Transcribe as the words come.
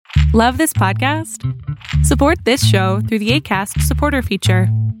Love this podcast? Support this show through the Acast supporter feature.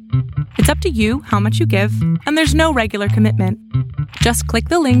 It's up to you how much you give, and there's no regular commitment. Just click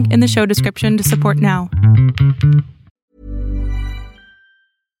the link in the show description to support now.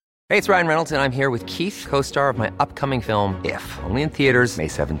 Hey, it's Ryan Reynolds, and I'm here with Keith, co-star of my upcoming film, If, only in theaters May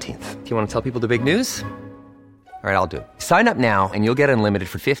 17th. Do you want to tell people the big news? All right, I'll do it. Sign up now and you'll get unlimited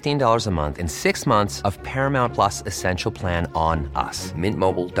for $15 a month and 6 months of Paramount Plus Essential Plan on us.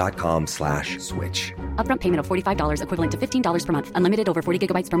 MintMobile.com/switch. Upfront payment of $45 equivalent to $15 per month. Unlimited over 40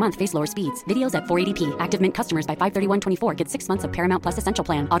 gigabytes per month. Face lower speeds. Videos at 480p. Active Mint customers by 531.24 get 6 months of Paramount Plus Essential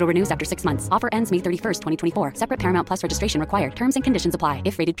Plan. Auto renews after 6 months. Offer ends May 31st, 2024. Separate Paramount Plus registration required. Terms and conditions apply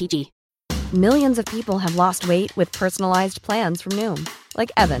if rated PG. Millions of people have lost weight with personalized plans from Noom. Like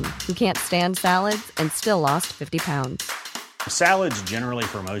Evan, who can't stand salads and still lost 50 pounds. Salads generally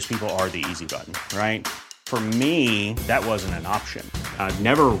for most people are the easy button, right? For me, that wasn't an option. I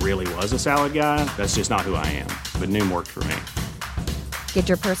never really was a salad guy. That's just not who I am. But Noom worked for me. Get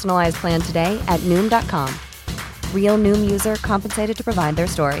your personalized plan today at Noom.com. Real Noom user compensated to provide their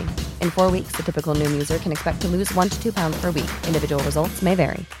story. In 4 weeks, the typical Noom user can expect to lose 1 to 2 pounds per week. Individual results may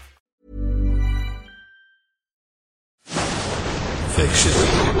vary. Fiction,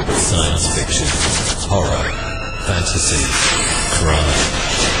 science fiction, horror, fantasy, crime,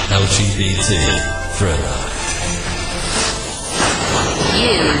 LGBT, thriller.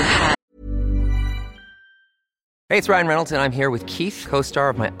 Hey, it's Ryan Reynolds, and I'm here with Keith, co-star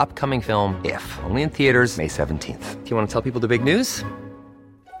of my upcoming film, If, only in theaters May 17th. Do you want to tell people the big news?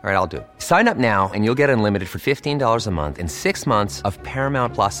 All right, I'll do it. Sign up now and you'll get unlimited for $15 a month and 6 months of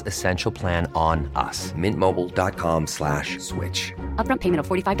Paramount Plus Essential Plan on us. MintMobile.com/switch. Upfront payment of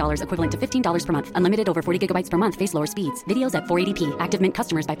 $45 equivalent to $15 per month. Unlimited over 40 gigabytes per month. Face lower speeds. Videos at 480p. Active Mint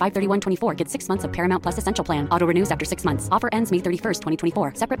customers by 531.24 get 6 months of Paramount Plus Essential Plan. Auto renews after 6 months. Offer ends May 31st,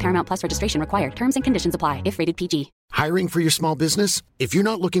 2024. Separate Paramount Plus registration required. Terms and conditions apply if rated PG. Hiring for your small business? If you're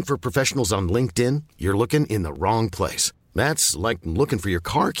not looking for professionals on LinkedIn, you're looking in the wrong place. That's like looking for your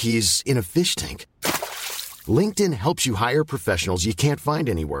car keys in a fish tank. LinkedIn helps you hire professionals you can't find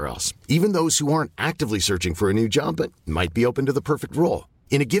anywhere else, even those who aren't actively searching for a new job but might be open to the perfect role.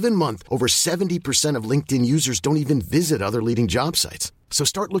 In a given month, over 70% of LinkedIn users don't even visit other leading job sites. So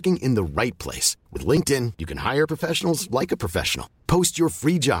start looking in the right place. With LinkedIn, you can hire professionals like a professional. Post your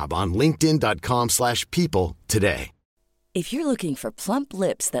free job on linkedin.com/people today. If you're looking for plump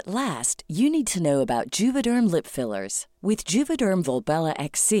lips that last, you need to know about Juvederm lip fillers. With Juvederm Volbella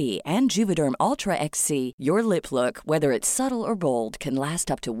XC and Juvederm Ultra XC, your lip look, whether it's subtle or bold, can last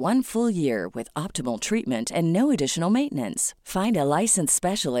up to 1 full year with optimal treatment and no additional maintenance. Find a licensed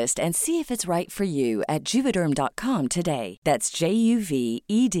specialist and see if it's right for you at Juvederm.com today. That's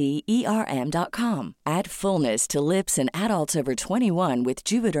JUVEDERM.com. Add fullness to lips in adults over 21 with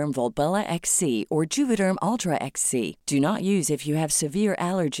Juvederm Volbella XC or Juvederm Ultra XC. Do not use if you have severe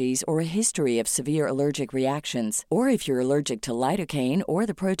allergies or a history of severe allergic reactions, or if you're allergic to lidocaine or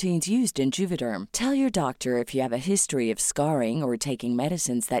the proteins used in Juvederm. Tell your doctor if you have a history of scarring or taking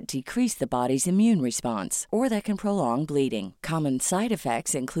medicines that decrease the body's immune response or that can prolong bleeding. Common side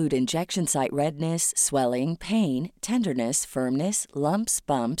effects include injection site redness, swelling, pain, tenderness, firmness, lumps,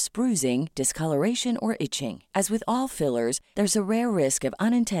 bumps, bruising, discoloration, or itching. As with all fillers, there's a rare risk of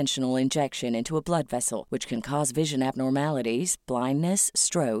unintentional injection into a blood vessel, which can cause vision abnormalities, blindness,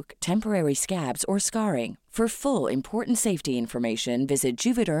 stroke, temporary scabs, or scarring. For full important safety information, visit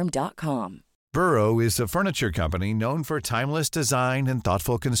Juvederm.com. Burrow is a furniture company known for timeless design and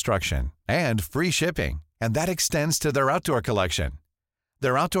thoughtful construction, and free shipping, and that extends to their outdoor collection.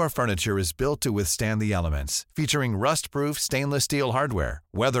 Their outdoor furniture is built to withstand the elements, featuring rust-proof stainless steel hardware,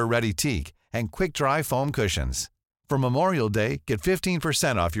 weather-ready teak, and quick-dry foam cushions. For Memorial Day, get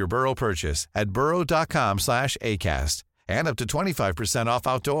 15% off your Burrow purchase at burrow.com/ACAST and up to 25% off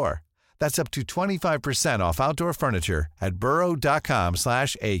outdoor. That's up to 25% off outdoor furniture at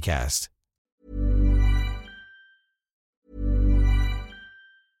burrow.com/ACAST.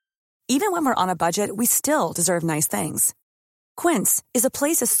 Even when we're on a budget, we still deserve nice things. Quince is a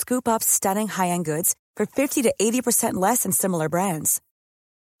place to scoop up stunning high-end goods for 50 to 80% less than similar brands.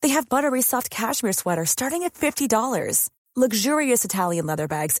 They have buttery soft cashmere sweaters starting at $50, luxurious Italian leather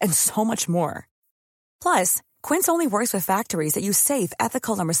bags, and so much more. Plus, Quince only works with factories that use safe,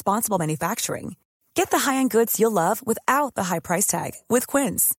 ethical, and responsible manufacturing. Get the high-end goods you'll love without the high price tag with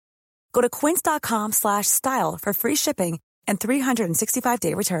Quince. Go to quince.com/style for free shipping and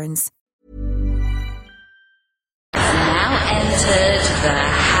 365-day returns. Now entered the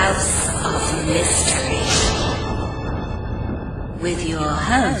House of Mystery with your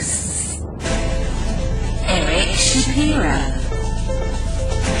hosts, Eric Shapiro,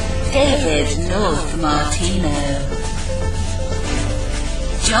 David North Martino,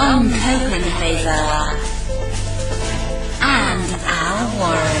 John Copenhaver, and Al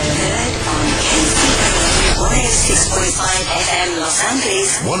Warren. Heard on KCOW 106.5 FM Los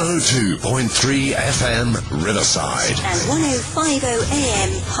Angeles, 102.3 FM Riverside, and 105.0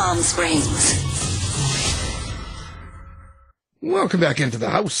 AM Palm Springs. Welcome back into the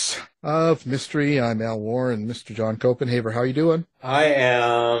House of Mystery. I'm Al Warren, Mr. John Copenhaver. How are you doing? I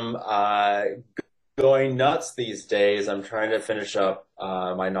am going nuts these days. I'm trying to finish up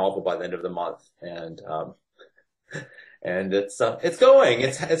my novel by the end of the month, and it's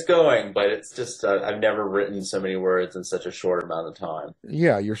going, but it's just I've never written so many words in such a short amount of time.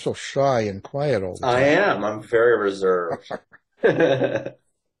 Yeah, you're so shy and quiet all the time. I am. I'm very reserved.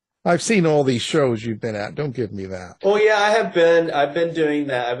 I've seen all these shows you've been at. Don't give me that. Well, yeah, I've been doing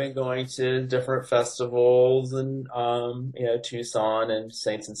that. I've been going to different festivals and, Tucson and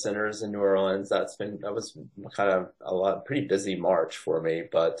Saints and Sinners in New Orleans. That was kind of a pretty busy March for me,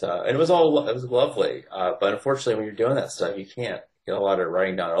 but, and it was lovely. But unfortunately, when you're doing that stuff, you can't get a lot of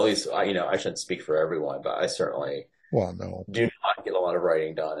writing done, or at least, I shouldn't speak for everyone, but I certainly do not get a lot of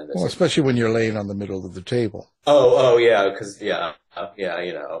writing done in this. Well, especially when you're laying on the middle of the table. Oh, yeah, because, I'm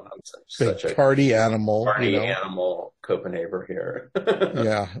such a party animal. Animal Copenhaver here.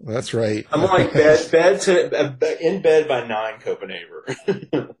 Yeah, that's right. I'm like in bed by 9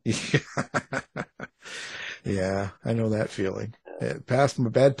 Copenhaver. Yeah, I know that feeling. Past my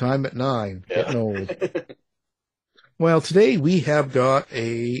bedtime at 9. Yeah. Getting old. Well, today we have got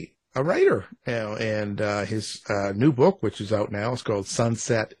a writer, and his new book, which is out now, is called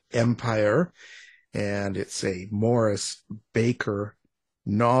Sunset Empire, and it's a Morris Baker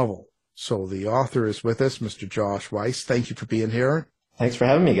novel. So the author is with us, Mr. Josh Weiss. Thank you for being here. Thanks for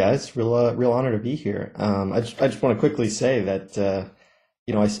having me, guys. Real honor to be here. I just want to quickly say that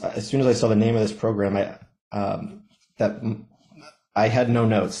as soon as I saw the name of this program, I had no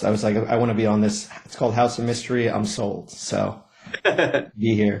notes. I was like, I want to be on this. It's called House of Mystery. I'm sold. So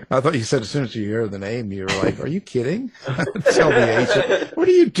be here. I thought you said as soon as you hear the name, you were like, "Are you kidding?" Tell the agent, "What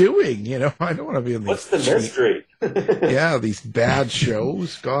are you doing?" I don't want to be in this. What's the mystery? Yeah, these bad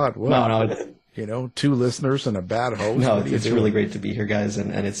shows. God, what? No. 2 listeners and a bad host. No, it's really great to be here, guys,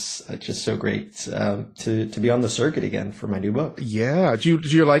 and it's just so great to be on the circuit again for my new book. Yeah, do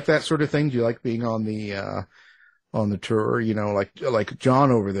you like that sort of thing? Do you like being on the tour? Like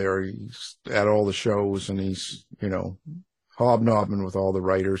John over there, he's at all the shows and he's hobnobbing with all the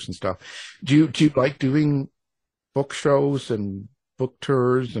writers and stuff. Do you like doing book shows and book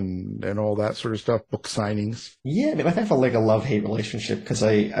tours and all that sort of stuff, book signings? Yeah, I have a love-hate relationship because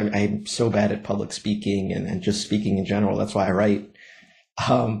I'm so bad at public speaking and just speaking in general. That's why I write.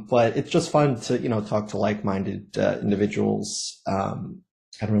 But it's just fun to, talk to like-minded individuals and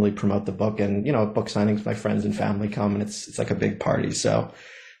really promote the book. And, book signings, my friends and family come and it's like a big party. So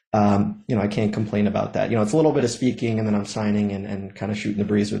I can't complain about that. It's a little bit of speaking and then I'm signing and kind of shooting the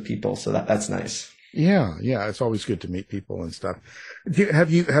breeze with people. So that's nice. Yeah. It's always good to meet people and stuff.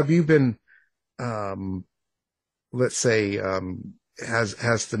 Have you been, let's say,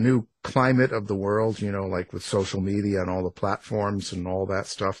 has the new climate of the world, like with social media and all the platforms and all that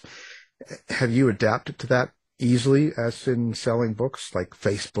stuff, have you adapted to that easily as in selling books like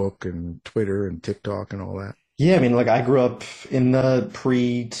Facebook and Twitter and TikTok and all that? Yeah, I grew up in the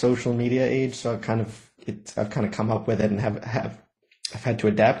pre-social media age, so I've kind of come up with it and have had to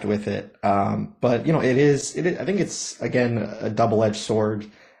adapt with it. But it is. I think it's again a double-edged sword.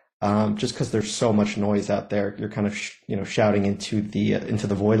 Just because there's so much noise out there, you're kind of shouting into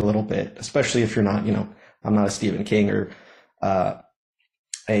the void a little bit, especially if you're not. I'm not a Stephen King or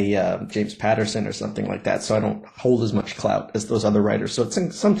a James Patterson or something like that, so I don't hold as much clout as those other writers. So it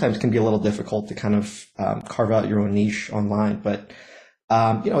sometimes can be a little difficult to kind of carve out your own niche online. But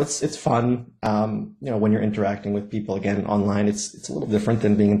it's fun. When you're interacting with people again online, it's a little different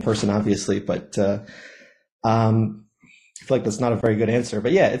than being in person, obviously. But I feel like that's not a very good answer.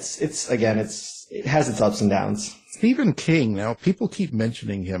 But yeah, it has its ups and downs. Stephen King. Now people keep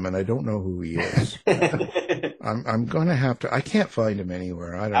mentioning him, and I don't know who he is. I'm gonna have to. I can't find him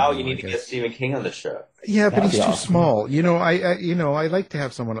anywhere. I don't know. You need to get Stephen King on the show. Yeah, but he's too small. I like to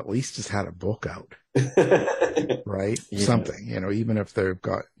have someone at least has had a book out, right? Yeah. Something, even if they've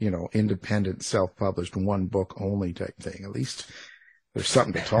got independent, self-published, one book only type thing. At least there's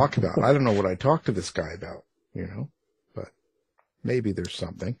something to talk about. I don't know what I talk to this guy about, but maybe there's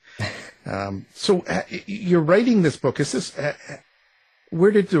something. So you're writing this book. Is this?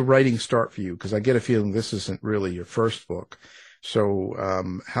 Where did the writing start for you? Because I get a feeling this isn't really your first book. So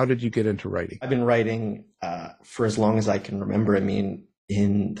how did you get into writing? I've been writing for as long as I can remember.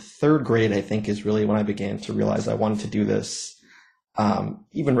 in third grade, I think, is really when I began to realize I wanted to do this.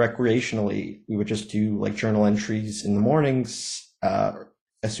 Even recreationally, we would just do like journal entries in the mornings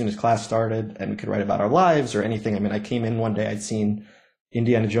as soon as class started, and we could write about our lives or anything. I mean, I came in one day, I'd seen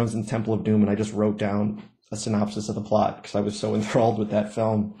Indiana Jones and the Temple of Doom, and I just wrote down a synopsis of the plot because I was so enthralled with that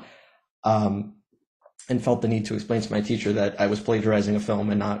film, and felt the need to explain to my teacher that I was plagiarizing a film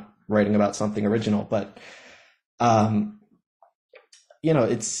and not writing about something original. But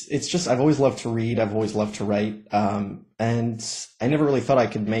it's just, I've always loved to read. I've always loved to write. And I never really thought I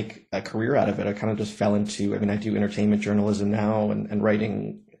could make a career out of it. I kind of just fell into, I mean, I do entertainment journalism now and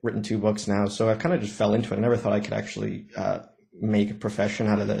written 2 books now. So I kind of just fell into it. I never thought I could actually make a profession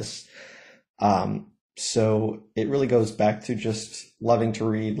out of this. So it really goes back to just loving to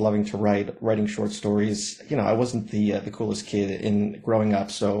read, loving to write, writing short stories. I wasn't the coolest kid in growing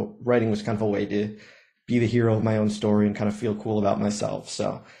up. So writing was kind of a way to be the hero of my own story and kind of feel cool about myself.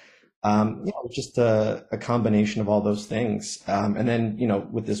 So, just a combination of all those things. And then,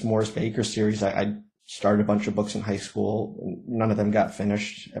 with this Morris Baker series, I started a bunch of books in high school. None of them got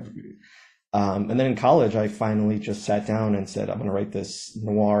finished. And then in college, I finally just sat down and said, I'm going to write this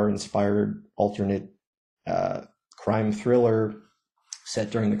noir-inspired alternate crime thriller set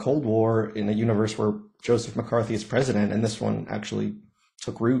during the Cold War in a universe where Joseph McCarthy is president. And this one actually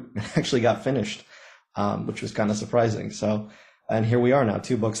took root and actually got finished, which was kind of surprising. So, and here we are now,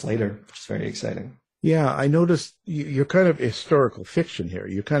 2 books later, which is very exciting. Yeah, I noticed you're kind of historical fiction here.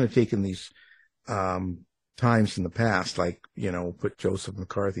 You're kind of taking these times in the past, like, put Joseph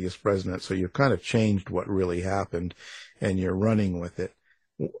McCarthy as president. So you've kind of changed what really happened and you're running with it.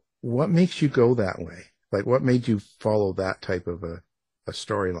 What makes you go that way? Like, what made you follow that type of a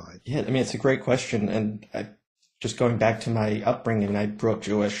storyline? Yeah, I mean, it's a great question. And just going back to my upbringing, I grew up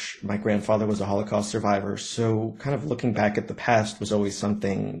Jewish. My grandfather was a Holocaust survivor. So kind of looking back at the past was always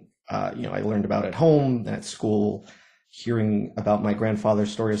something, I learned about at home and at school, hearing about my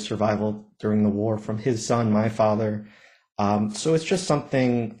grandfather's story of survival during the war from his son, my father. So it's just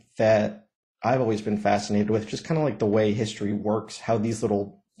something that I've always been fascinated with, just kind of like the way history works, how these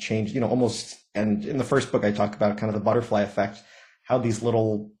little change, almost, and in the first book I talk about kind of the butterfly effect, how these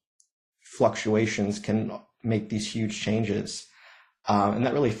little fluctuations can make these huge changes. And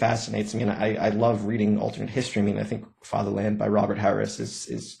that really fascinates me. And I love reading alternate history. I mean, I think Fatherland by Robert Harris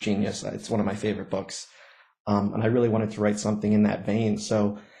is genius. It's one of my favorite books. And I really wanted to write something in that vein.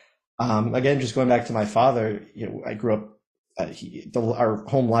 So, again, just going back to my father, I grew up, our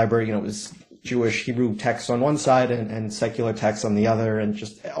home library, was Jewish Hebrew texts on one side and secular texts on the other, and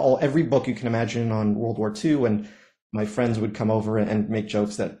just every book you can imagine on World War II. And my friends would come over and make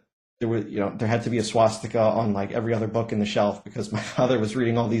jokes that there had to be a swastika on like every other book in the shelf because my father was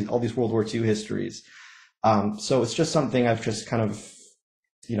reading all these World War II histories. So it's just something I've just kind of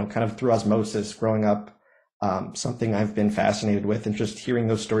through osmosis growing up, something I've been fascinated with, and just hearing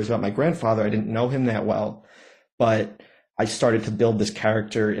those stories about my grandfather. I didn't know him that well, but I started to build this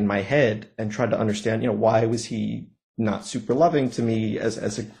character in my head and tried to understand, why was he not super loving to me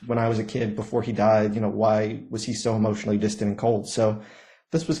when I was a kid before he died? Why was he so emotionally distant and cold? So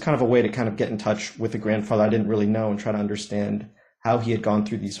this was kind of a way to kind of get in touch with a grandfather I didn't really know and try to understand how he had gone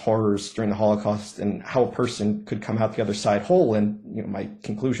through these horrors during the Holocaust and how a person could come out the other side whole. And, my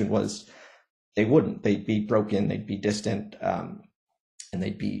conclusion was they wouldn't. They'd be broken, they'd be distant, and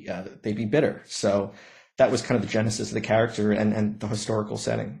they'd be bitter. So that was kind of the genesis of the character and the historical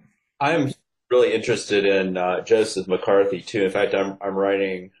setting. I'm really interested in Joseph McCarthy too. In fact, I'm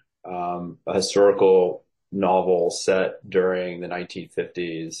writing a historical novel set during the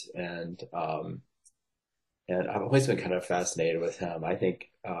 1950s, and I've always been kind of fascinated with him. I think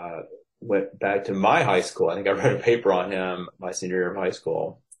went back to my high school. I think I wrote a paper on him my senior year of high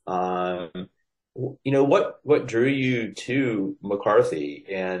school. What drew you to McCarthy,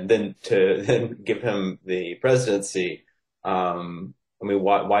 and then to give him the presidency?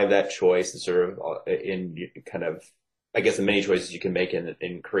 Why that choice is sort of in kind of, I guess, the many choices you can make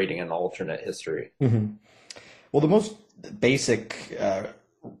in creating an alternate history. Mm-hmm. Well, the most basic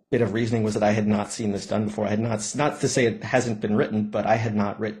bit of reasoning was that I had not seen this done before. I had not to say it hasn't been written, but I had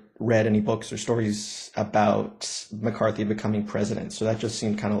not read any books or stories about McCarthy becoming president. So that just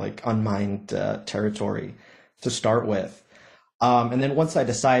seemed kind of like unmined territory to start with. And then once I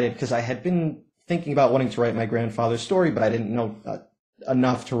decided, because I had been thinking about wanting to write my grandfather's story, but I didn't know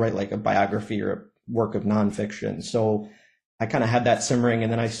enough to write like a biography or a work of nonfiction. So I kind of had that simmering.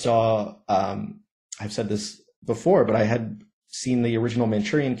 And then I saw, I've said this before, but I had seen the original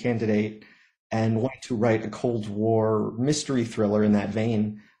Manchurian Candidate and wanted to write a Cold War mystery thriller in that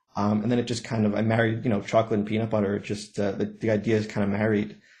vein. And then it just kind of, I married, chocolate and peanut butter. It just, the idea is kind of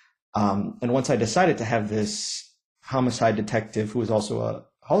married. And once I decided to have this homicide detective who was also a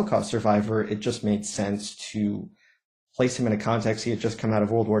Holocaust survivor, it just made sense to place him in a context. He had just come out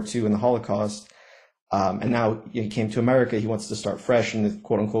of World War II and the Holocaust. And now he came to America. He wants to start fresh in the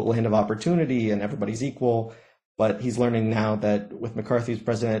quote unquote land of opportunity and everybody's equal. But he's learning now that with McCarthy as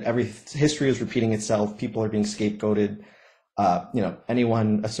president, history is repeating itself. People are being scapegoated.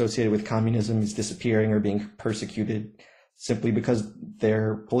 Anyone associated with communism is disappearing or being persecuted simply because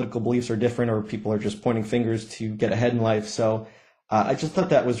their political beliefs are different, or people are just pointing fingers to get ahead in life. So I just thought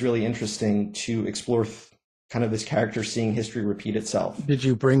that was really interesting to explore kind of this character seeing history repeat itself. Did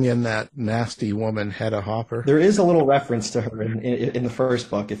you bring in that nasty woman, Hedda Hopper? There is a little reference to her in the first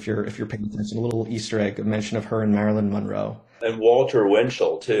book, if you're paying attention, a little Easter egg, a mention of her and Marilyn Monroe. And Walter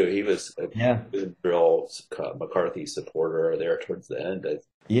Winchell, too. He was a real McCarthy supporter there towards the end.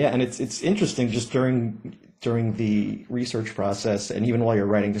 Yeah, and it's interesting just during the research process, and even while you're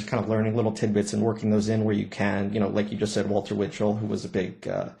writing, just kind of learning little tidbits and working those in where you can. Like you just said, Walter Winchell, who was a big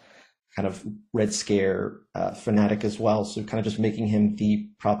kind of Red Scare fanatic as well. So kind of just making him the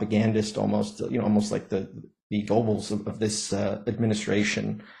propagandist almost, almost like the Goebbels of this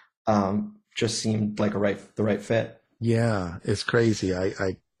administration, just seemed like the right fit. Yeah, it's crazy.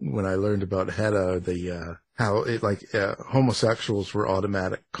 I when I learned about Hedda, how homosexuals were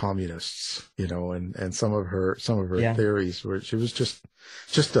automatic communists, and some of her theories were, she was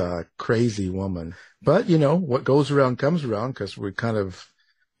just a crazy woman. But what goes around comes around, because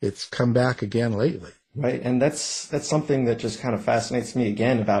it's come back again lately. Right. And that's something that just kind of fascinates me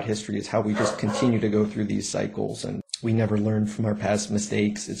again about history, is how we just continue to go through these cycles and we never learn from our past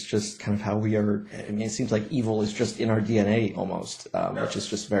mistakes. It's just kind of how we are. I mean, it seems like evil is just in our DNA almost, which is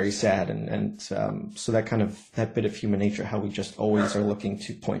just very sad. And so that bit of human nature, how we just always are looking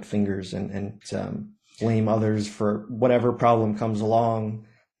to point fingers and blame others for whatever problem comes along,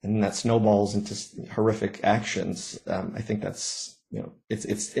 and that snowballs into horrific actions. I think that's,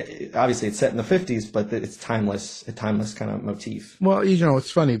 it's obviously it's set in the 50s, but it's a timeless kind of motif. Well,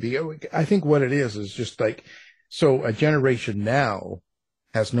 it's funny because I think what it is just like, so a generation now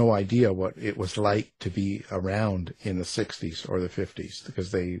has no idea what it was like to be around in the 60s or the 50s,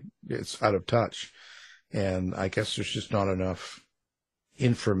 because it's out of touch. And I guess there's just not enough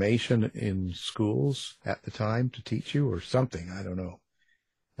information in schools at the time to teach you, or something. I don't know.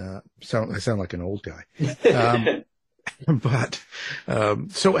 I sound like an old guy. But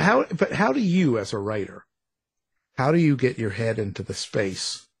how do you, as a writer, how do you get your head into the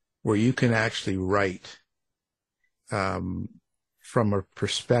space where you can actually write from a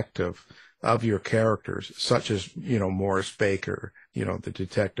perspective of your characters, such as, Morris Baker, the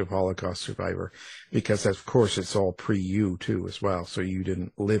detective Holocaust survivor, because of course it's all pre-you too as well, so you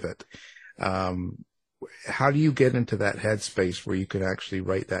didn't live it. How do you get into that headspace where you can actually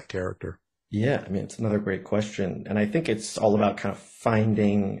write that character? Yeah, I mean, it's another great question. And I think it's all about kind of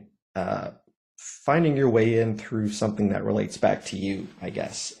finding your way in through something that relates back to you, I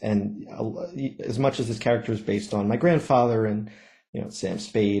guess. And as much as this character is based on my grandfather and, Sam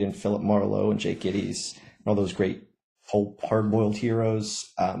Spade and Philip Marlowe and Jake Gittes, all those great hard-boiled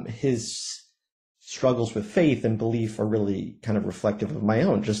heroes, his struggles with faith and belief are really kind of reflective of my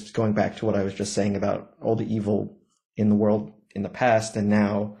own. Just going back to what I was just saying about all the evil in the world in the past, and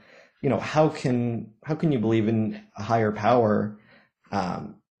now, how can you believe in a higher power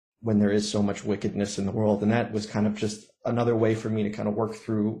when there is so much wickedness in the world? And that was kind of just another way for me to kind of work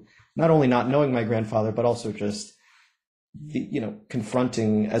through not only not knowing my grandfather, but also just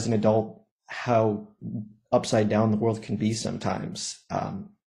confronting as an adult how upside down the world can be sometimes.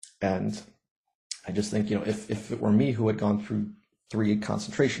 And I just think, if it were me who had gone through 3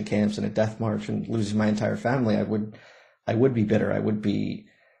 concentration camps and a death march and losing my entire family, I would be bitter. I would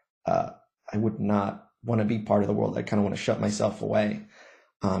not want to be part of the world. I kind of want to shut myself away.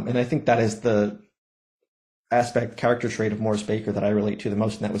 And I think that is the character trait of Morris Baker that I relate to the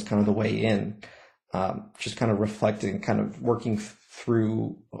most. And that was kind of the way in, just kind of reflecting, kind of working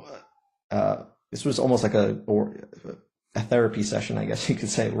through, this was almost like a therapy session, I guess you could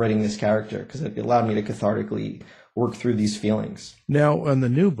say, writing this character, because it allowed me to cathartically work through these feelings. Now, on the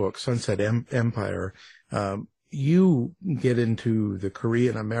new book, Sunset Empire, you get into the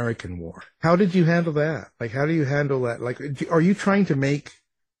Korean-American War. How did you handle that? Like, how do you handle that? Like, are you trying to make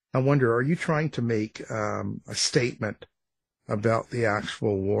a statement about the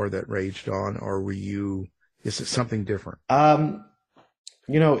actual war that raged on, or is it something different? There's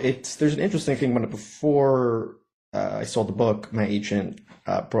an interesting thing. Before I sold the book, my agent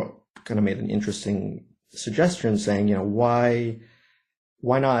kind of made an interesting suggestion saying, why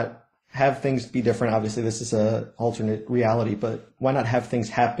why not have things be different? Obviously, this is a alternate reality, but why not have things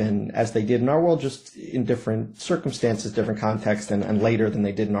happen as they did in our world, just in different circumstances, different context, and later than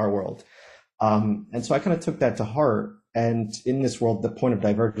they did in our world? And so I kind of took that to heart. And in this world, the point of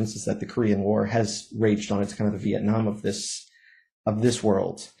divergence is that the Korean War has raged on. It's kind of the Vietnam of this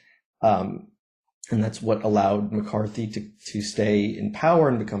world. And that's what allowed McCarthy to stay in power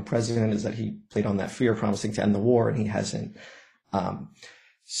and become president, is that he played on that fear, promising to end the war, and he hasn't.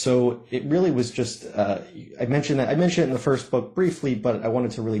 So it really was just, I mentioned it in the first book briefly, but I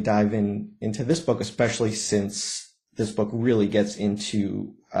wanted to really dive into this book, especially since this book really gets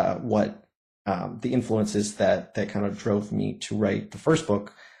into what the influences that kind of drove me to write the first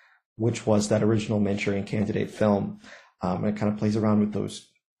book, which was that original Manchurian Candidate film. It kind of plays around with those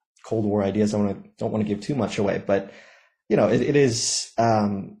Cold War ideas. I don't want to give too much away, but it is,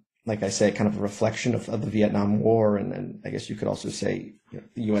 like I say, kind of a reflection of the Vietnam War, and I guess you could also say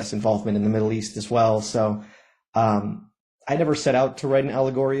the U.S. involvement in the Middle East as well. So I never set out to write an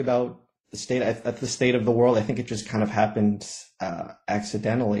allegory about the state of the world. I think it just kind of happened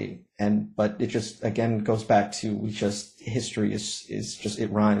accidentally, but it just again goes back to history is just,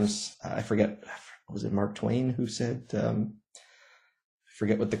 it rhymes. I forget, was it Mark Twain who said?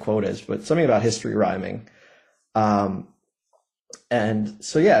 Forget what the quote is, but something about history rhyming. And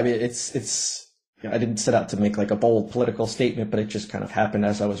so, yeah, I mean, it's I didn't set out to make like a bold political statement, but it just kind of happened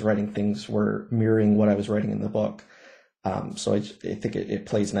as I was writing. Things were mirroring what I was writing in the book. So I think it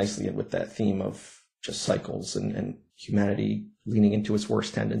plays nicely with that theme of just cycles and humanity leaning into its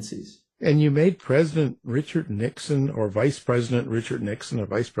worst tendencies. And you made President Richard Nixon, or Vice President Richard Nixon, a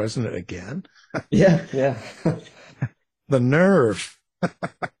vice president again? Yeah. The nerve.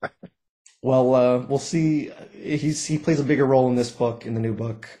 Well, we'll see. He plays a bigger role in this book, in the new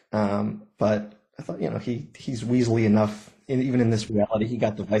book. But I thought, he's weaselly enough. Even in this reality, he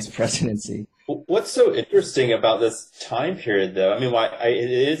got the vice presidency. What's so interesting about this time period, though? I mean, it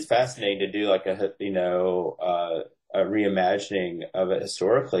is fascinating to do like a reimagining of it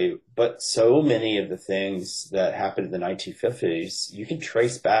historically, but so many of the things that happened in the 1950s, you can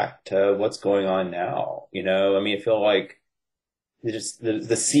trace back to what's going on now. I mean, I feel like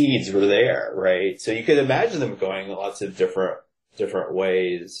the seeds were there, right? So you could imagine them going lots of different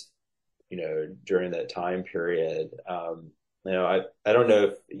ways, during that time period. I don't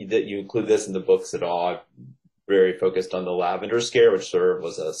know if that you include this in the books at all. I'm very focused on the Lavender Scare, which sort of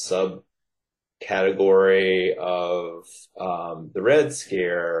was a subcategory of the Red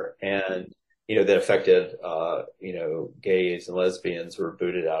Scare, and that affected gays and lesbians were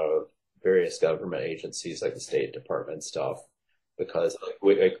booted out of various government agencies like the State Department and stuff, because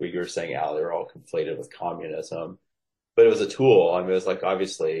like we were saying, Al, they were all conflated with communism. But it was a tool. I mean, it was like,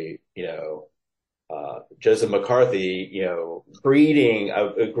 obviously, Joseph McCarthy, breeding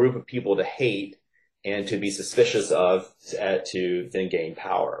a group of people to hate and to be suspicious of, to then gain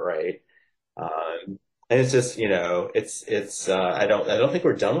power, right? And it's just, I don't think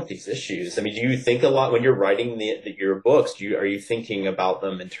we're done with these issues. I mean, do you think a lot when you're writing your books? Are you thinking about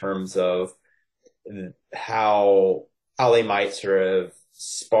them in terms of how they might sort of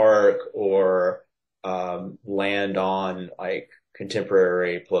spark or land on like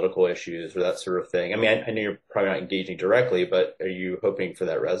contemporary political issues or that sort of thing? I mean, I know you're probably not engaging directly, but are you hoping for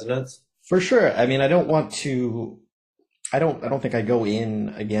that resonance? For sure. I mean, I don't think I go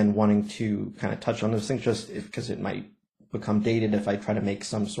in again wanting to kind of touch on those things just because it might become dated if I try to make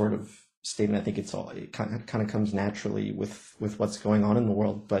some sort of statement. I think it kind of comes naturally with what's going on in the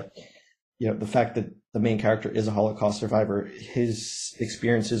world. But the fact that the main character is a Holocaust survivor, his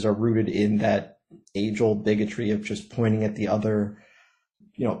experiences are rooted in that age-old bigotry of just pointing at the other,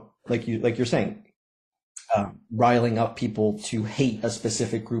 like you're saying, riling up people to hate a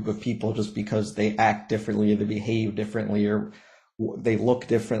specific group of people just because they act differently or they behave differently or they look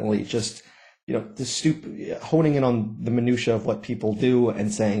differently. Just, honing in on the minutia of what people do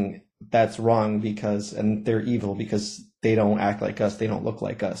and saying that's wrong and they're evil because they don't act like us, they don't look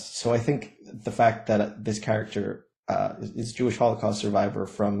like us. So I think the fact that this character is Jewish Holocaust survivor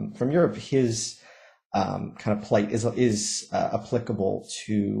from Europe, his kind of plight is applicable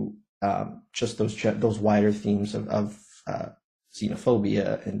to just those wider themes of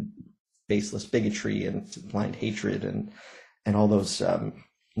xenophobia and baseless bigotry and blind hatred and all those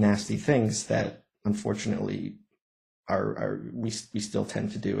nasty things that unfortunately we still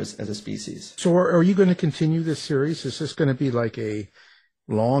tend to do as a species. So are you going to continue this series? Is this going to be like a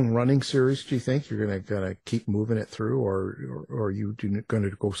long-running series, do you think? You're going to keep moving it through, or are you going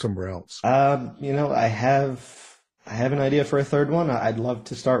to go somewhere else? I have an idea for a third one. I'd love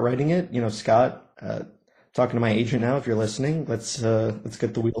to start writing it. Scott, talking to my agent now. If you're listening, let's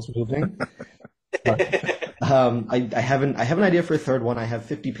get the wheels moving. I have an idea for a third one. I have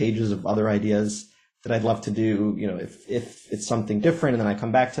 50 pages of other ideas that I'd love to do. If it's something different, and then I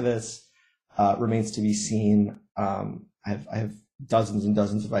come back to this, remains to be seen. I have dozens and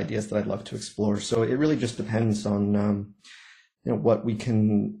dozens of ideas that I'd love to explore. So it really just depends on what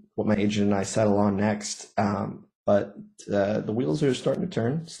my agent and I settle on next. But the wheels are starting to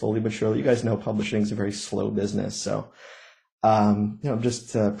turn slowly but surely. You guys know publishing is a very slow business, so. I'm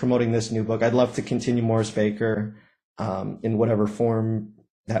just promoting this new book. I'd love to continue Morris Baker in whatever form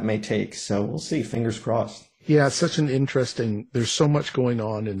that may take. So we'll see. Fingers crossed. Yeah, it's such an interesting. There's so much going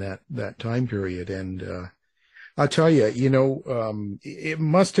on in that time period, and I'll tell you, it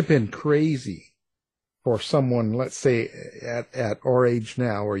must have been crazy for someone, let's say at our age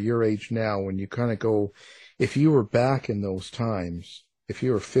now or your age now, when you kind of go, if you were back in those times, if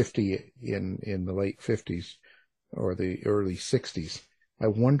you were 50 in the late 50s. Or the early 60s. I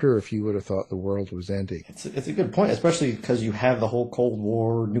wonder if you would have thought the world was ending. It's a good point, especially because you have the whole Cold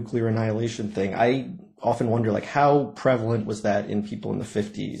War nuclear annihilation thing. I often wonder, how prevalent was that in people in the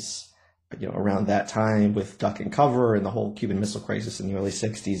 50s, around that time with duck and cover and the whole Cuban Missile Crisis in the early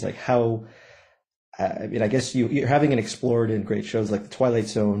 60s. I guess you're having it explored in great shows like The Twilight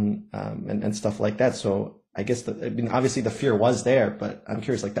Zone and stuff like that. So I guess obviously the fear was there, but I'm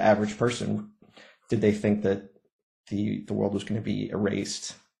curious, the average person, did they think that the world was going to be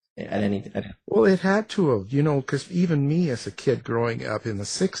erased at any. Well, it had to have, because even me as a kid growing up in the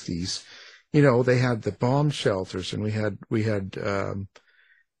 60s, they had the bomb shelters, and we had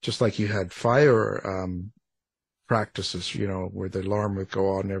just like you had fire practices, where the alarm would go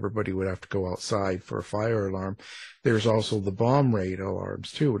on and everybody would have to go outside for a fire alarm. There's also the bomb raid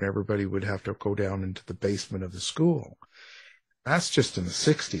alarms too, and everybody would have to go down into the basement of the school. That's just in the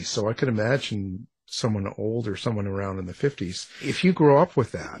 60s. So I could imagine someone old or someone around in the 50s, if you grow up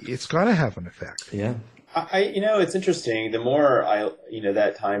with that, it's got to have an effect. Yeah. It's interesting. The more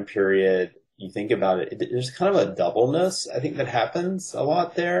that time period, you think about it, there's kind of a doubleness, I think, that happens a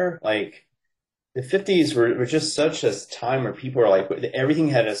lot there. The 50s were just such a time where people are everything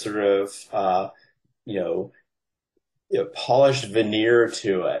had a sort of, polished veneer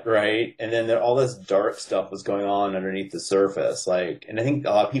to it, right? And then all this dark stuff was going on underneath the surface. And I think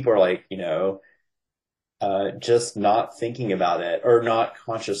a lot of people are just not thinking about it, or not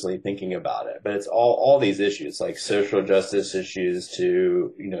consciously thinking about it. But it's all these issues, like social justice issues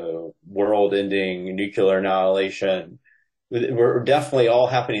to, world-ending nuclear annihilation, were definitely all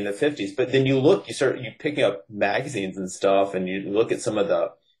happening in the 50s. But then you picking up magazines and stuff, and you look at some of the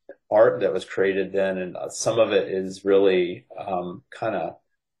art that was created then, and some of it is really kind of,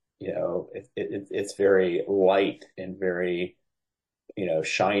 it's very light and very,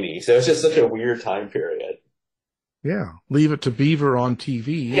 shiny. So it's just such a weird time period. Yeah, leave it to Beaver on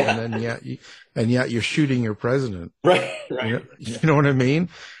TV, yeah. and yet you're shooting your president. Right. You know what I mean?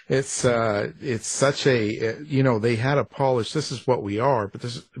 It's such a they had a polish. This is what we are,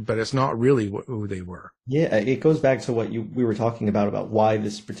 but it's not really who they were. Yeah, it goes back to what we were talking about why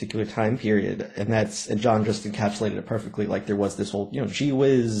this particular time period, and John just encapsulated it perfectly. There was this whole gee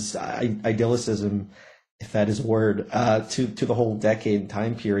whiz idealicism, if that is a word, to the whole decade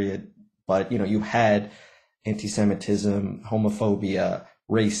time period. But you had anti-Semitism, homophobia,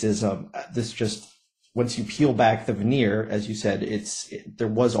 racism. This just, once you peel back the veneer, as you said, there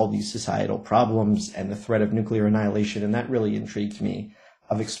was all these societal problems and the threat of nuclear annihilation, and that really intrigued me,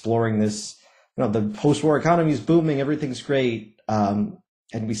 of exploring this. The post-war economy is booming, everything's great, and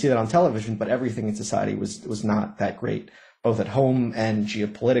we see that on television, but everything in society was not that great, both at home and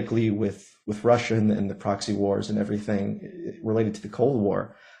geopolitically with Russia and the proxy wars and everything related to the Cold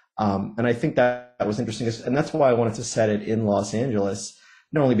War. And I think that was interesting, and that's why I wanted to set it in Los Angeles,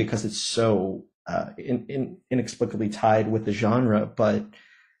 not only because it's so inexplicably tied with the genre, but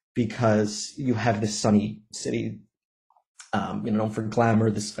because you have this sunny city, known for glamour,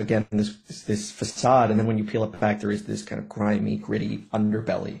 this facade, and then when you peel it back, there is this kind of grimy, gritty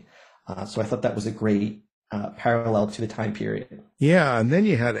underbelly. So I thought that was a great parallel to the time period. Yeah, and then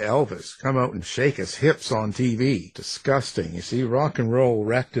you had Elvis come out and shake his hips on TV. Disgusting. You see, rock and roll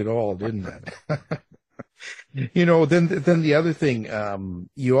wrecked it all, didn't it? Then the other thing,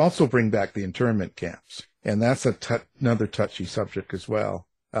 you also bring back the internment camps, and that's another touchy subject as well.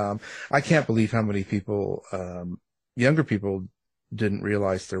 I can't believe how many people, younger people, didn't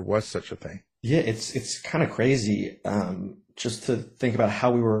realize there was such a thing. Yeah, it's kind of crazy, just to think about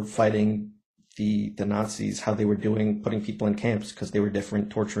how we were fighting the Nazis, how they were putting people in camps because they were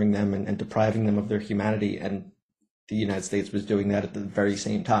different, torturing them and depriving them of their humanity. And the United States was doing that at the very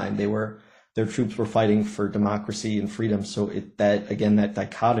same time. They were their troops were fighting for democracy and freedom. So that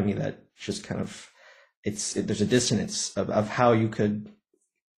dichotomy, that just kind of, there's a dissonance of how you could,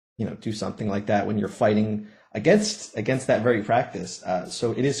 do something like that when you're fighting against that very practice.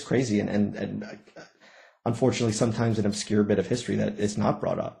 So it is crazy, and unfortunately sometimes an obscure bit of history that is not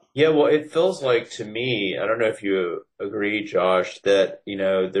brought up. Yeah, well, it feels like to me, I don't know if you agree, Josh, that,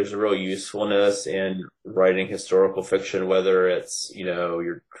 there's a real usefulness in writing historical fiction, whether it's,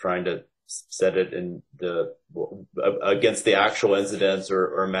 you're trying to set it in against the actual incidents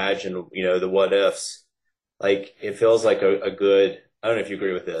or imagine, the what ifs. Like, it feels like a good, I don't know if you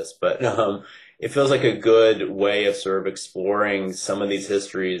agree with this, but it feels like a good way of sort of exploring some of these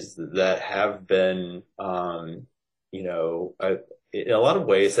histories that have been, in a lot of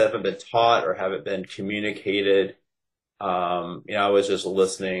ways haven't been taught or haven't been communicated. I was just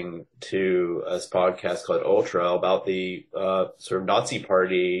listening to this podcast called Ultra about the sort of Nazi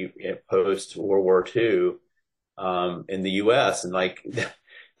Party post World War II in the U.S. and like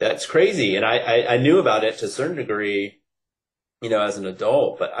that's crazy. And I knew about it to a certain degree, as an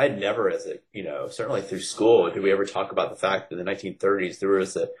adult, but I'd never, certainly through school, did we ever talk about the fact that in the 1930s there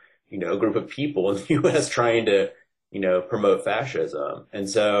was a group of people in the U.S. trying to promote fascism. And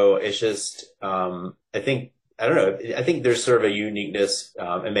so it's just, I think there's sort of a uniqueness,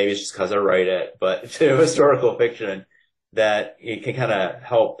 and maybe it's just because I write it, but to historical fiction that it can kind of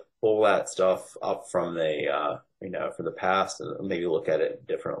help pull that stuff up from the, from the past and maybe look at it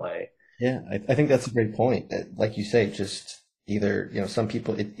differently. Yeah, I think that's a great point. Like you say, just either, some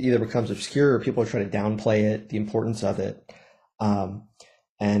people, it either becomes obscure or people are trying to downplay it, the importance of it.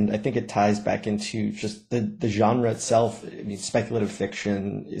 And I think it ties back into just the genre itself. I mean, speculative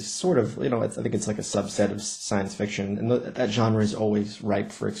fiction is sort of, I think it's like a subset of science fiction. And that genre is always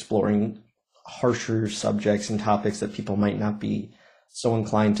ripe for exploring harsher subjects and topics that people might not be so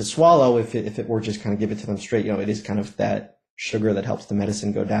inclined to swallow if it were just kind of give it to them straight. It is kind of that sugar that helps the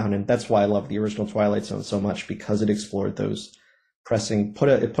medicine go down. And that's why I love the original Twilight Zone so much, because it explored those pressing,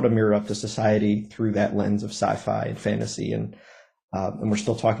 it put a mirror up to society through that lens of sci-fi and fantasy. And we're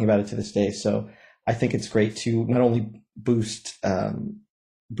still talking about it to this day. So I think it's great to not only boost,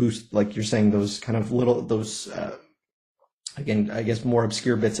 like you're saying, those kind of again, I guess more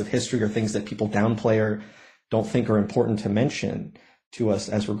obscure bits of history or things that people downplay or don't think are important to mention to us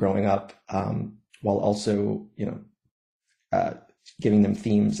as we're growing up, while also, giving them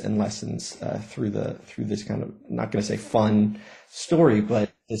themes and lessons through this kind of, not going to say fun story,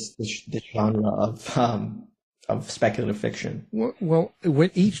 but this genre of speculative fiction. Well,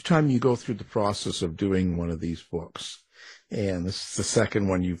 when each time you go through the process of doing one of these books, and this is the second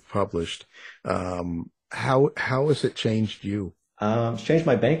one you've published, how has it changed you? It's changed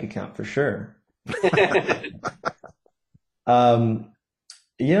my bank account for sure.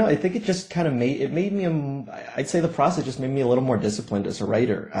 I think it just kind of made me, I'd say the process just made me a little more disciplined as a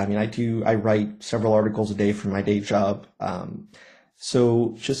writer. I mean, I write several articles a day for my day job.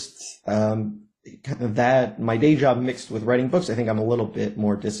 So just, kind of that, my day job mixed with writing books, I think I'm a little bit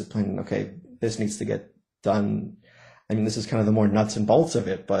more disciplined. Okay, this needs to get done. I mean, this is kind of the more nuts and bolts of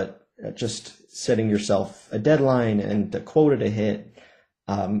it, but just setting yourself a deadline and a quota to hit,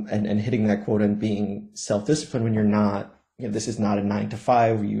 and hitting that quota and being self-disciplined when you're not, this is not a 9 to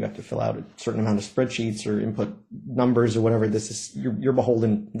 5 where you have to fill out a certain amount of spreadsheets or input numbers or whatever. This is, you're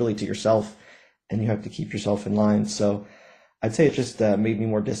beholden really to yourself, and you have to keep yourself in line. So I'd say it just made me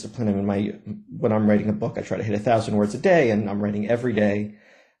more disciplined. I mean, when I'm writing a book, I try to hit 1,000 words a day, and I'm writing every day,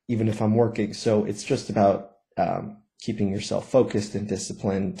 even if I'm working. So it's just about keeping yourself focused and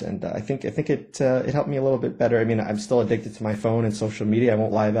disciplined. And I think it helped me a little bit better. I mean, I'm still addicted to my phone and social media. I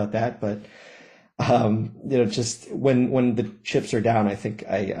won't lie about that, but just when the chips are down, I think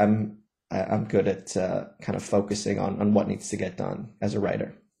I'm good at kind of focusing on what needs to get done as a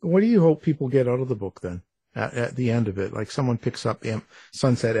writer. What do you hope people get out of the book then? At the end of it, like someone picks up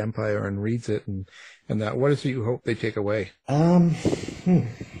Sunset Empire and reads it, and that, what is it you hope they take away?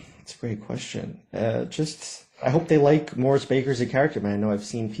 That's a great question. I hope they like Morris Baker as a character. I mean, I know I've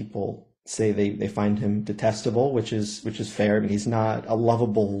seen people say they find him detestable, which is fair. I mean, he's not a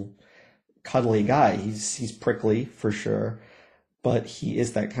lovable, cuddly guy. He's prickly for sure, but he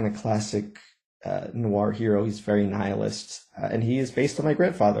is that kind of classic noir hero. He's very nihilist, and he is based on my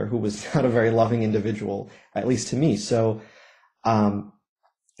grandfather, who was not a very loving individual, at least to me. So I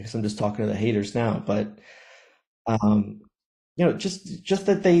guess I'm just talking to the haters now, but just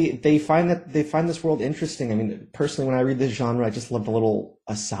that they find this world interesting. I mean, personally, when I read this genre, I just love the little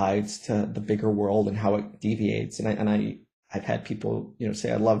asides to the bigger world and how it deviates. And I've had people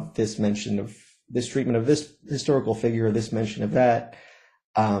say, I love this mention of this treatment of this historical figure, or this mention of that.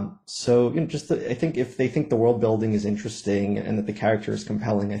 So, I think if they think the world building is interesting and that the character is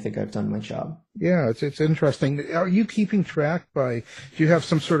compelling, I think I've done my job. Yeah, it's interesting. Are you keeping track do you have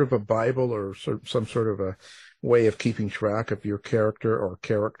some sort of a Bible or some sort of a way of keeping track of your character or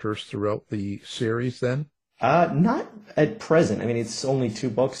characters throughout the series then? Not at present. I mean, it's only 2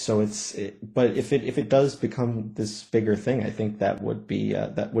 books, so but if it does become this bigger thing, I think that would be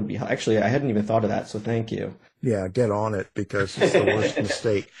actually, I hadn't even thought of that, so thank you. Yeah, get on it, because it's the worst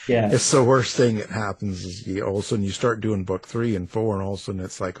mistake. Yeah. It's the worst thing that happens is all of a sudden you start doing book 3 and 4, and all of a sudden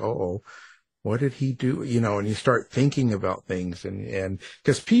it's like, oh, what did he do? And you start thinking about things, and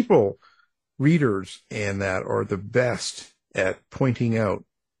because readers and that are the best at pointing out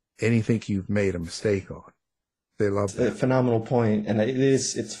anything you've made a mistake on. They love that. A phenomenal point. And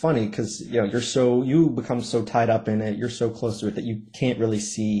it's funny because, you become so tied up in it, you're so close to it that you can't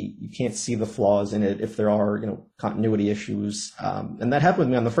see the flaws in it if there are, continuity issues. And that happened with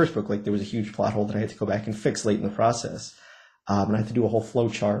me on the first book. Like, there was a huge plot hole that I had to go back and fix late in the process. And I had to do a whole flow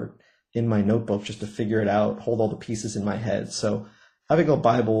chart in my notebook just to figure it out, hold all the pieces in my head. So having a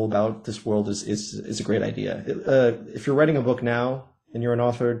Bible about this world is a great idea. If you're writing a book now and you're an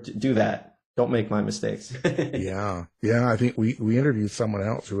author, do that. Don't make my mistakes. Yeah. I think we interviewed someone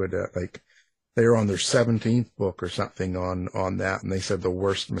else who had they were on their 17th book or something on that, and they said the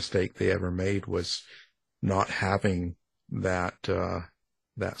worst mistake they ever made was not having that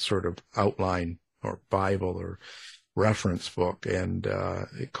sort of outline or Bible or reference book, and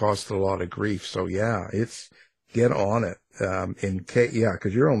it caused a lot of grief. So yeah, get on it.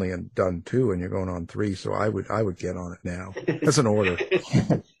 Because you're only done 2 and you're going on 3, so I would get on it now. That's an order.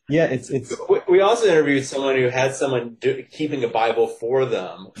 Yeah, it's. We also interviewed someone who had someone keeping a Bible for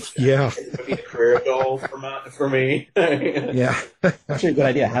them. Yeah, it would be a career goal for me. Yeah, actually a good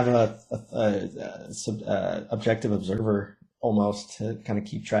idea. Have a objective observer almost to kind of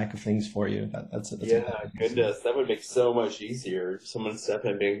keep track of things for you. That's goodness, that would make so much easier. Someone step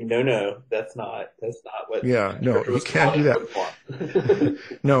in and being, no, that's not what. Yeah, no, you can't do that.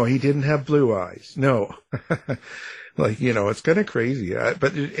 No, he didn't have blue eyes. No. It's kind of crazy.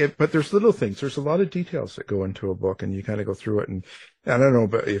 But there's little things. There's a lot of details that go into a book, and you kind of go through it. And I don't know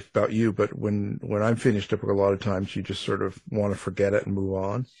about you, but when I'm finished a book, a lot of times you just sort of want to forget it and move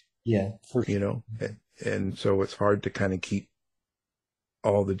on. Yeah, for sure. And so it's hard to kind of keep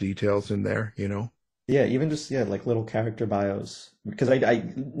all the details in there, Yeah, even just like little character bios. Because I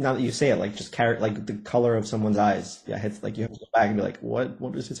now that you say it, like just like the color of someone's eyes. Yeah, it's like you have to go back and be like, what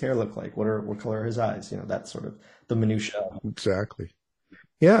does his hair look like? What color are his eyes? That sort of the minutia. Exactly.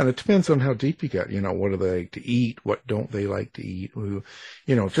 Yeah, and it depends on how deep you get. What do they like to eat? What don't they like to eat?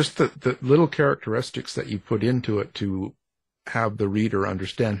 Just the little characteristics that you put into it to have the reader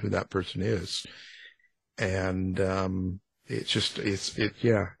understand who that person is. And you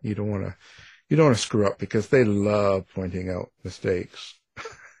don't want to screw up, because they love pointing out mistakes.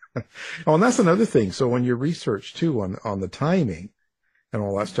 Oh, and that's another thing. So when you research too on the timing and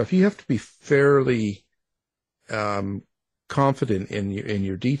all that stuff, you have to be fairly confident in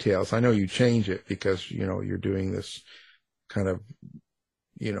your details. I know you change it because you're doing this kind of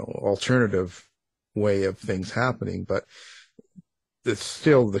alternative way of things happening, but it's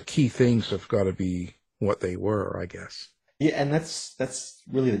still the key things have got to be what they were, I guess. Yeah, and that's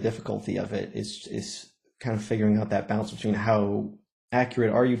really the difficulty of it is kind of figuring out that balance between how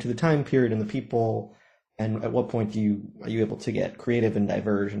accurate are you to the time period and the people, and at what point are you able to get creative and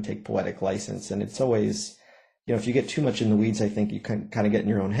diverge and take poetic license. And it's always, if you get too much in the weeds, I think you can kind of get in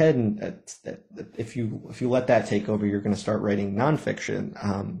your own head, and if you let that take over, you're going to start writing nonfiction.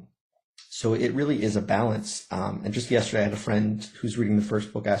 So it really is a balance. And just yesterday, I had a friend who's reading the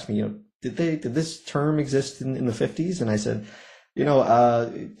first book ask me, did this term exist in the 50s? And I said,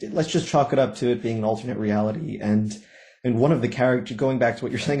 let's just chalk it up to it being an alternate reality. And one of the going back to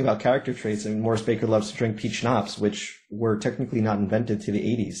what you're saying about character traits, and Morris Baker loves to drink peach schnapps, which were technically not invented to the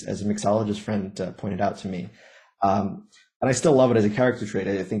 80s, as a mixologist friend pointed out to me. And I still love it as a character trait.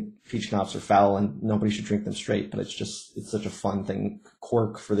 I think peach schnapps are foul and nobody should drink them straight, but it's such a fun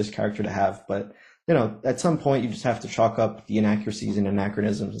quirk for this character to have. But at some point you just have to chalk up the inaccuracies and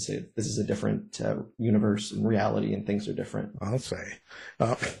anachronisms and say this is a different universe and reality, and things are different. I'll say.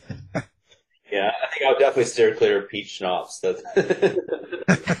 Yeah, I think I'll definitely steer clear of peach schnapps.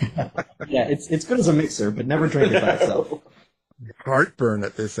 Yeah, it's good as a mixer, but never drink it by itself. Heartburn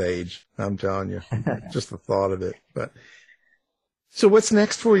at this age, I'm telling you. Just the thought of it. But so what's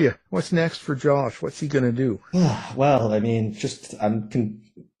next for you? What's next for Josh? What's he going to do? Well, I mean, I'm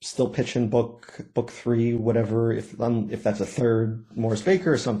still pitching book 3, whatever, if that's a third Morris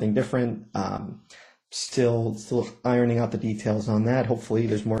Baker or something different. still ironing out the details on that. Hopefully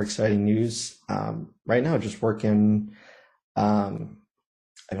there's more exciting news. Right now, just working.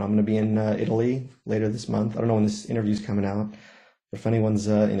 And I'm going to be in Italy later this month. I don't know when this interview's coming out, but if anyone's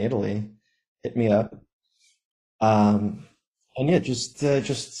in Italy, hit me up. And yeah, just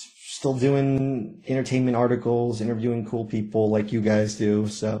still doing entertainment articles, interviewing cool people like you guys do.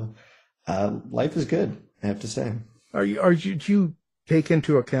 So life is good, I have to say. Do you take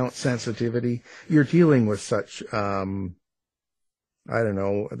into account sensitivity? You're dealing with such I don't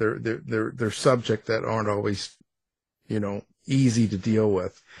know, they're subject that aren't always, easy to deal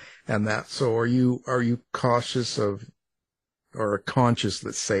with, and that. So are you cautious of, or conscious,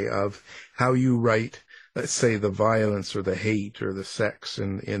 let's say, of how you write, let's say, the violence or the hate or the sex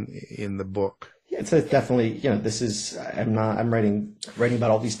in the book? Yeah, it's definitely, this is, I'm writing about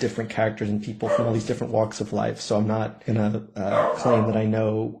all these different characters and people from all these different walks of life. So I'm not going to claim that I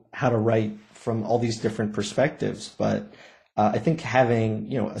know how to write from all these different perspectives. But I think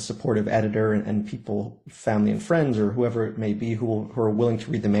having, a supportive editor and people, family and friends or whoever it may be, who are willing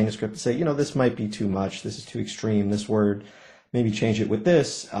to read the manuscript and say, this might be too much. This is too extreme. This word, maybe change it with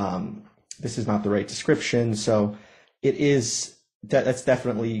this. This is not the right description. So it is. That's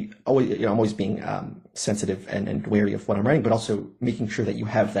definitely always, I'm always being sensitive and wary of what I'm writing, but also making sure that you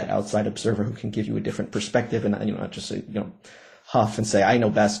have that outside observer who can give you a different perspective and not just say, huff and say, I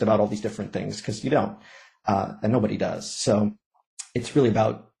know best about all these different things, because you don't, and nobody does. So it's really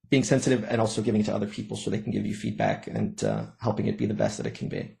about being sensitive and also giving it to other people so they can give you feedback and helping it be the best that it can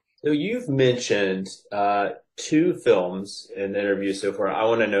be. So you've mentioned 2 films in the interview so far. I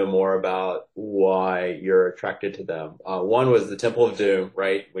want to know more about why you're attracted to them. One was The Temple of Doom,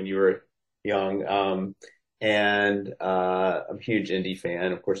 right, when you were young. And I'm a huge indie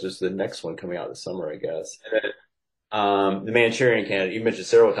fan. Of course, there's the next one coming out this summer, I guess. And then The Manchurian Candidate, you mentioned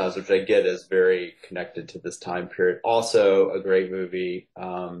several times, which I get is very connected to this time period. Also a great movie.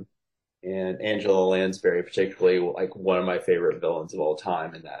 And Angela Lansbury, particularly, like one of my favorite villains of all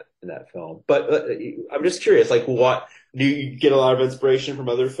time in that film. But I'm just curious, like, what do you get a lot of inspiration from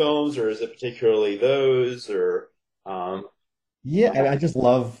other films, or is it particularly those, or? Yeah,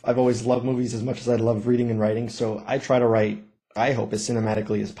 I've always loved movies as much as I love reading and writing. So I try to write, I hope, as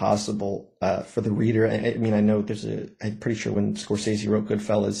cinematically as possible for the reader. I mean, I know I'm pretty sure when Scorsese wrote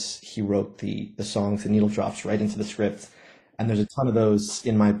Goodfellas, he wrote the songs, the needle drops right into the script. And there's a ton of those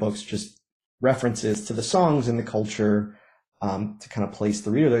in my books, just references to the songs and the culture to kind of place the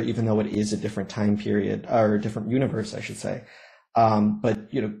reader there, even though it is a different time period or a different universe, I should say.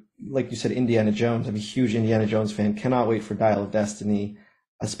 But, like you said, Indiana Jones, I'm a huge Indiana Jones fan. Cannot wait for Dial of Destiny,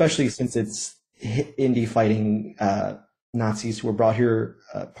 especially since it's Indy fighting Nazis who were brought here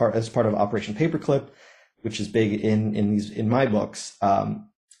as part of Operation Paperclip, which is big in my books.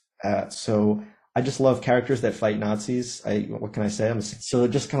 So I just love characters that fight Nazis. What can I say? So I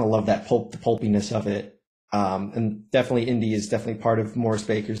just kind of love that the pulpiness of it. And definitely Indy is definitely part of Morris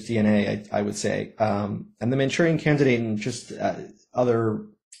Baker's DNA, I would say. And The Manchurian Candidate and just other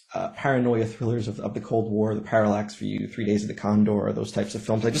paranoia thrillers of the Cold War, The Parallax View, 3 Days of the Condor, those types of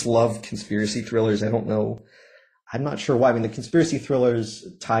films. I just love conspiracy thrillers. I don't know. I'm not sure why. I mean, the conspiracy thrillers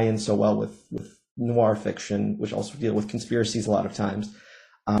tie in so well with noir fiction, which also deal with conspiracies a lot of times.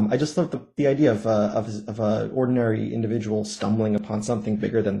 I just love the idea of a ordinary individual stumbling upon something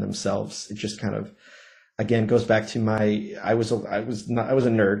bigger than themselves. It just kind of, again, goes back to I was a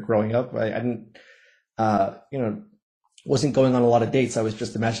nerd growing up. I didn't, wasn't going on a lot of dates. I was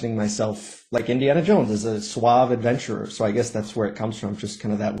just imagining myself like Indiana Jones as a suave adventurer. So I guess that's where it comes from, just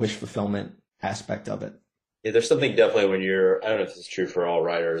kind of that wish fulfillment aspect of it. Yeah, there's something definitely when I don't know if this is true for all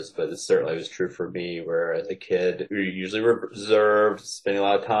writers, but it certainly was true for me, where as a kid, you're usually reserved, spending a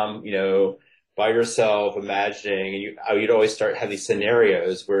lot of time, by yourself, imagining, and you'd always have these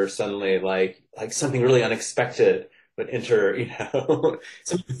scenarios where suddenly like something really unexpected would enter,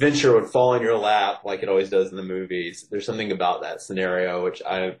 some adventure would fall in your lap like it always does in the movies. There's something about that scenario, which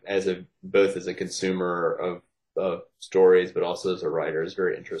I, both as a consumer of stories, but also as a writer, is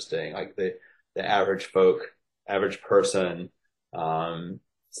very interesting. Like the average person,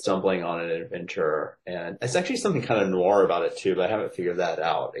 stumbling on an adventure. And it's actually something kind of noir about it too, but I haven't figured that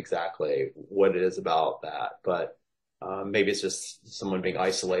out exactly what it is about that. But maybe it's just someone being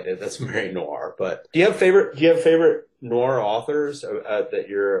isolated. That's very noir. But do you have favorite noir authors that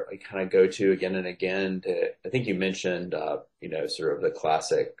you're kind of go to again and again? I think you mentioned, sort of the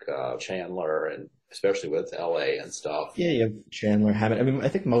classic Chandler, and especially with LA and stuff. Yeah, you have Chandler, Hammett. I mean, I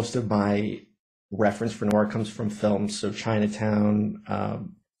think most of my reference for noir comes from films. So Chinatown,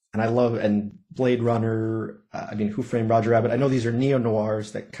 I love, and Blade Runner, Who Framed Roger Rabbit. I know these are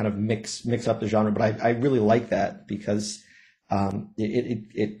neo-noirs that kind of mix up the genre, but I really like that because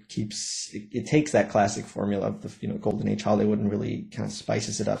it takes that classic formula of the Golden Age Hollywood and really kind of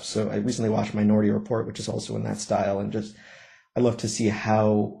spices it up. So I recently watched Minority Report, which is also in that style, and I love to see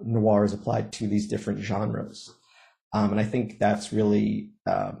how noir is applied to these different genres. And I think that's really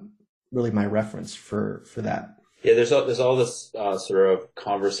my reference for that. Yeah, there's all this sort of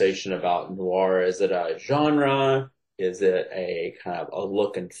conversation about noir. Is it a genre? Is it a kind of a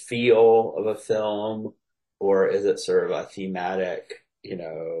look and feel of a film? Or is it sort of a thematic,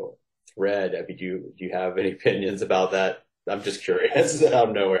 thread? I mean, do you have any opinions about that? I'm just curious out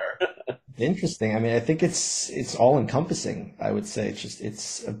of nowhere. Interesting. I mean, I think it's all encompassing. I would say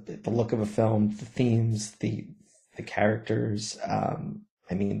it's the look of a film, the themes, the characters.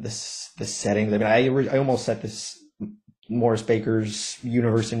 The setting. I almost set this Morris Baker's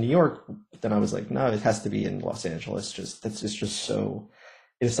universe in New York, but then I was like, no, it has to be in Los Angeles. It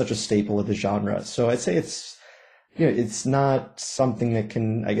is such a staple of the genre. So I'd say it's not something that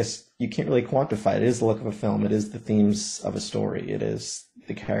you can't really quantify. It is the look of a film. It is the themes of a story. It is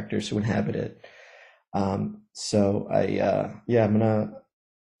the characters who inhabit it. I'm gonna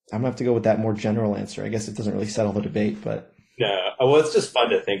have to go with that more general answer. I guess it doesn't really settle the debate, but. No, well, it's just fun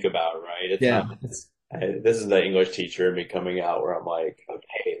to think about, right? This is the English teacher in me coming out where I'm like,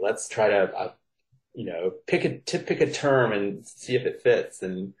 okay, let's try to, pick a term and see if it fits,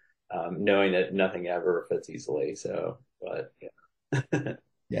 and knowing that nothing ever fits easily. So, but yeah.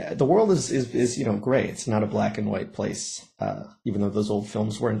 Yeah, the world is gray. It's not a black and white place, even though those old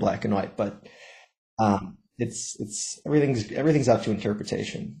films were in black and white. But it's everything's up to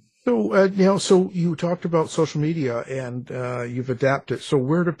interpretation. So, so you talked about social media and you've adapted. So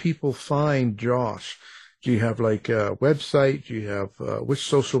where do people find Josh? Do you have like a website? Do you have, which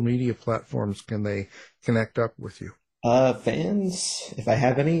social media platforms can they connect up with you? Fans, if I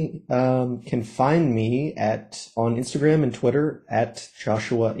have any, can find me on Instagram and Twitter at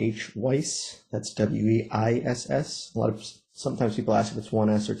Joshua H. Weiss. That's Weiss. Sometimes people ask if it's one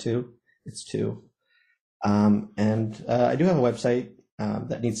S or two. It's two. And I do have a website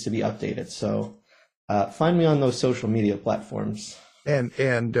that needs to be updated. So find me on those social media platforms. And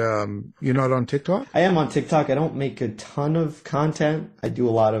you're not on TikTok? I am on TikTok. I don't make a ton of content. I do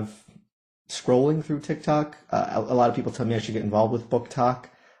a lot of scrolling through TikTok. A lot of people tell me I should get involved with Book Talk.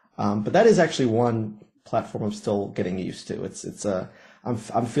 But that is actually one platform I'm still getting used to.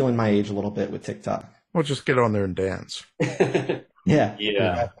 I'm feeling my age a little bit with TikTok. Well, just get on there and dance.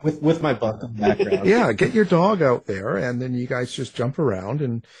 Yeah. With my book in the background. Yeah, get your dog out there, and then you guys just jump around,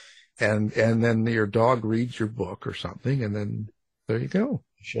 and then your dog reads your book or something, and then there you go.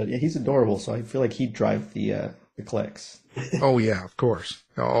 Should. Yeah, he's adorable, so I feel like he'd drive the clicks. Oh yeah, of course.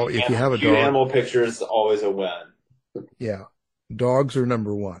 Oh, if you have a cute dog, animal pictures always a win. Yeah, dogs are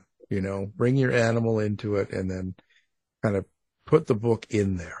number one. Bring your animal into it, and then kind of put the book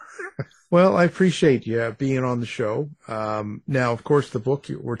in there. Well, I appreciate you being on the show. Now, of course, the book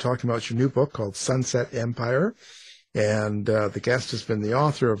we're talking about is your new book called Sunset Empire, and the guest has been the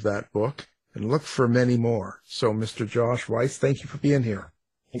author of that book, and look for many more. So, Mr. Josh Weiss, thank you for being here.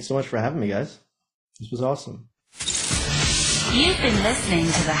 Thanks so much for having me, guys. This was awesome. You've been listening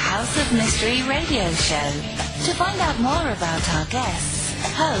to the House of Mystery radio show. To find out more about our guests,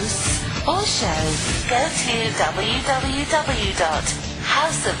 hosts, or shows, go to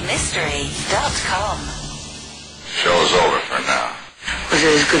www.houseofmystery.com. Show's over for now. Was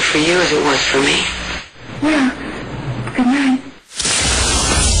it as good for you as it was for me? Well, good night.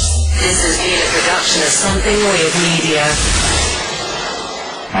 This has been a production of Something Weird Media.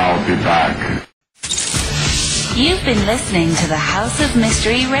 I'll be back. You've been listening to the House of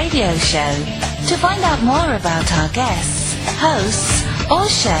Mystery radio show. To find out more about our guests, hosts, or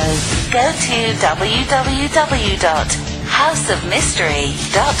shows, go to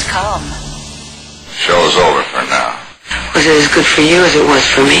www.houseofmystery.com. Show's over for now. Was it as good for you as it was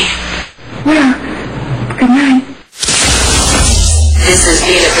for me? Well, good night. This has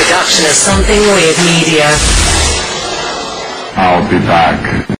been a production of Something Weird Media. I'll be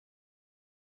back.